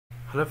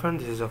Hello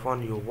friends, this is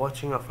Afan. You're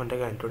watching Afan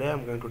Tech, and today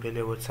I'm going to tell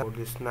you about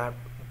this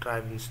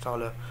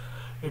Snappydriverinstaller.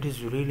 It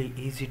is really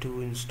easy to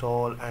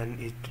install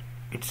and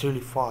it's really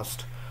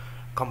fast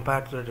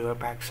compared to the driver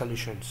pack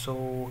solution.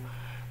 So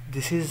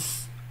this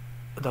is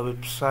the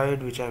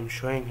website which I'm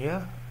showing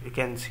here. You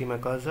can see my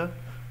cursor,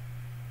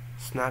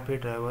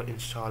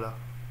 Snappydriverinstaller.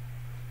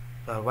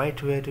 The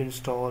right way to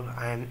install,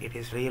 and it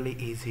is really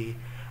easy,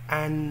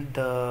 and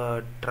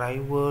the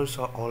drivers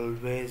are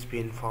always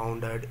being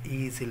found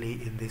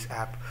easily in this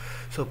app,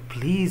 so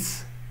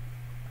please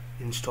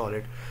install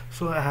it.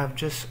 So I have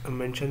just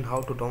mentioned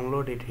how to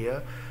download it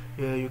here.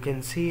 You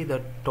can see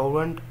the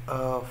torrent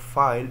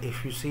file.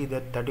 If you see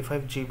that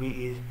 35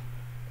 GB is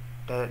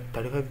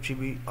 35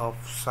 GB of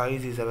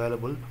size is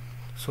available,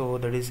 so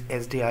that is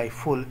SDI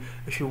full.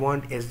 If you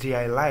want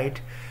SDI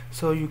light,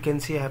 so you can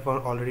see I have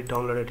already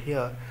downloaded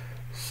here.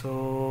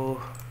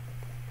 So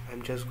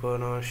I'm just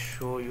gonna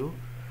show you.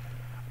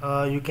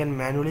 You can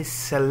manually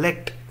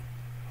select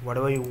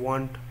whatever you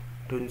want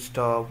to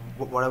install,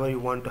 whatever you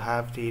want to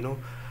have the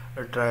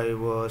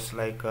drivers,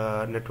 like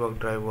network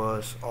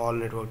drivers, all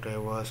network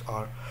drivers,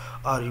 or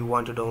you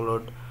want to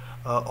download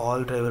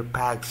all driver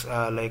packs,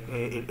 like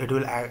it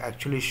will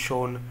actually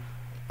shown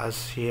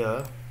us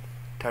here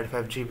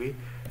 35 GB.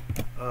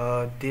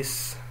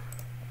 This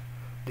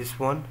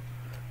one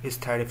is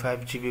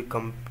 35 GB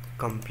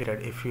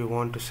completed. If you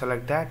want to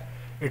select that,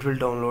 it will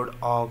download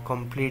a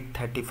complete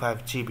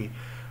 35 GB.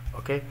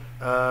 Okay,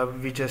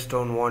 we just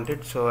don't want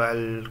it, so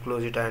I'll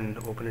close it and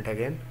open it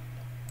again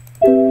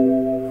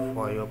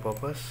for your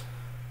purpose.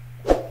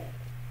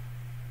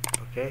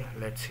 Okay,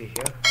 let's see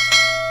here.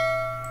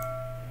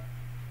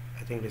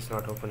 I think it's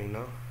not opening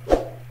now.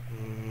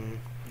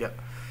 Yeah,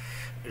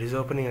 it is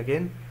opening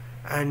again,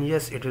 and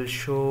yes, it will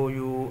show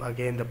you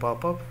again the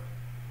pop-up.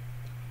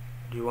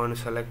 Do you want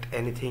to select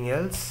anything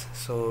else?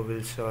 So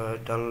we'll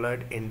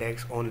download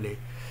index only.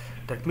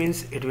 That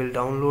means it will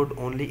download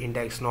only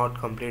index, not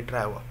complete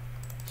driver.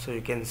 So you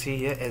can see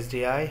here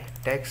SDI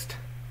text.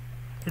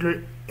 It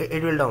will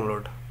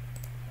download.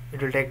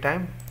 It will take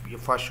time.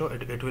 For sure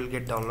it will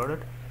get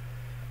downloaded.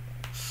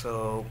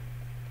 So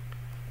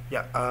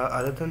yeah,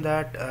 other than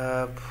that,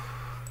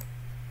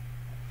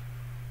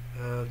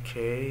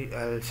 okay,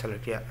 I'll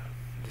select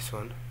this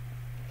one.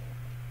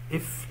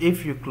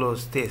 If you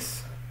close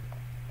this,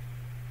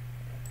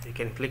 you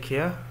can click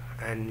here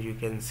and you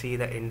can see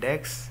the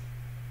index,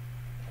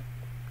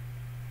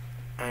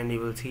 and you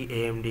will see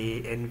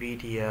AMD,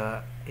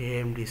 NVIDIA,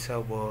 AMD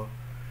server.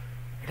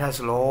 It has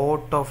a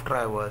lot of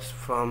drivers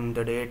from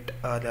the date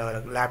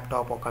the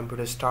laptop or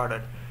computer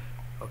started.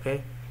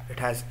 Okay, it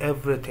has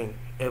everything,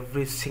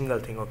 every single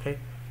thing. Okay,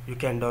 you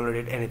can download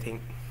it anything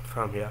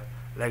from here,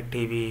 like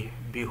TV,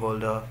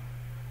 beholder,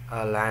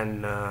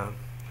 LAN,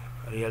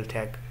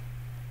 Realtek,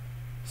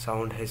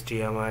 sound,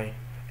 HDMI,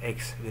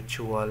 X,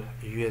 virtual,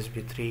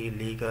 USB 3,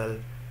 legal,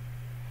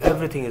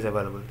 everything is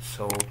available.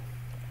 So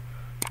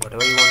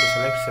whatever you want to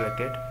select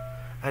it,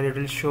 and it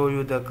will show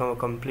you the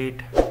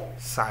complete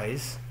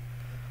size,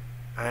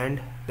 and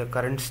the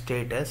current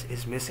status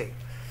is missing.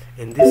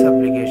 In this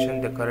application,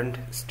 the current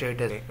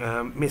status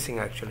missing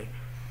actually.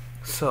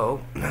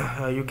 So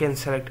you can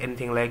select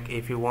anything, like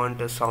if you want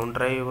a sound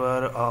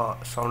driver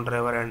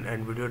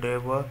and video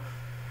driver,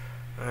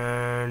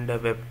 and a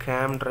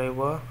webcam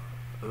driver,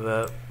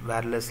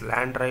 wireless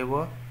LAN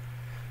driver,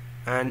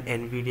 and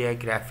NVIDIA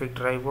graphic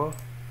driver,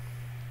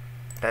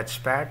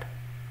 touchpad.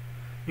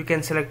 You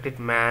can select it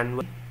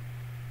manually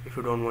if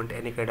you don't want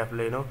any kind of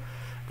the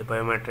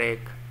biometric,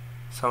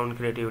 sound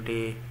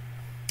creativity,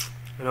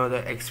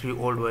 the XP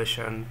old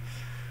version.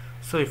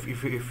 So if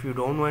you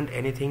don't want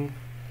anything,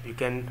 you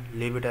can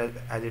leave it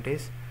as it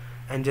is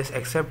and just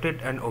accept it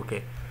and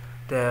okay.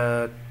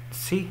 The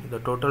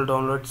total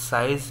download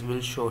size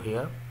will show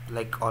here,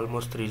 like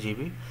almost 3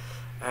 GB,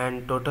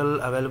 and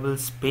total available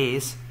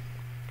space,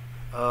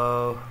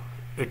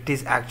 it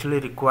is actually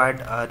required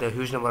the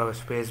huge number of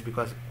space,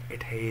 because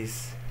it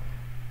has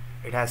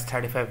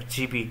 35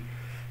 GB,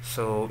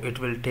 so it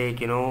will take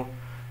download,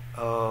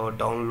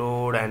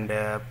 and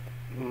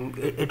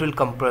it will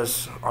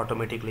compress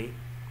automatically.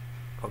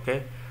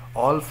 Okay,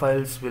 all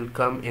files will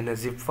come in a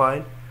zip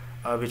file,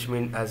 which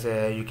means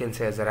you can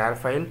say as a RAR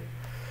file.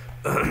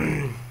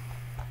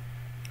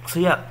 So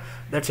yeah,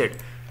 that's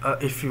it.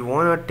 If you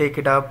wanna take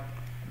it up,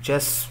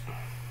 just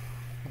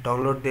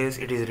download this.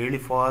 It is really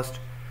fast,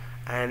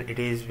 and it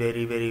is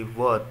very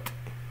worth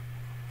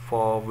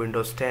for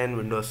Windows 10,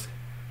 Windows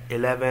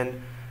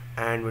 11,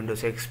 and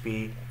Windows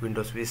XP,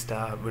 Windows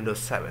Vista, Windows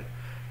 7.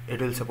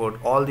 It will support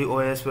all the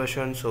OS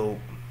versions, so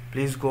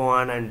please go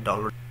on and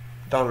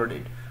download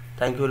it.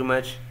 Thank you very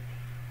much.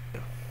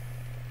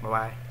 Bye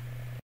bye.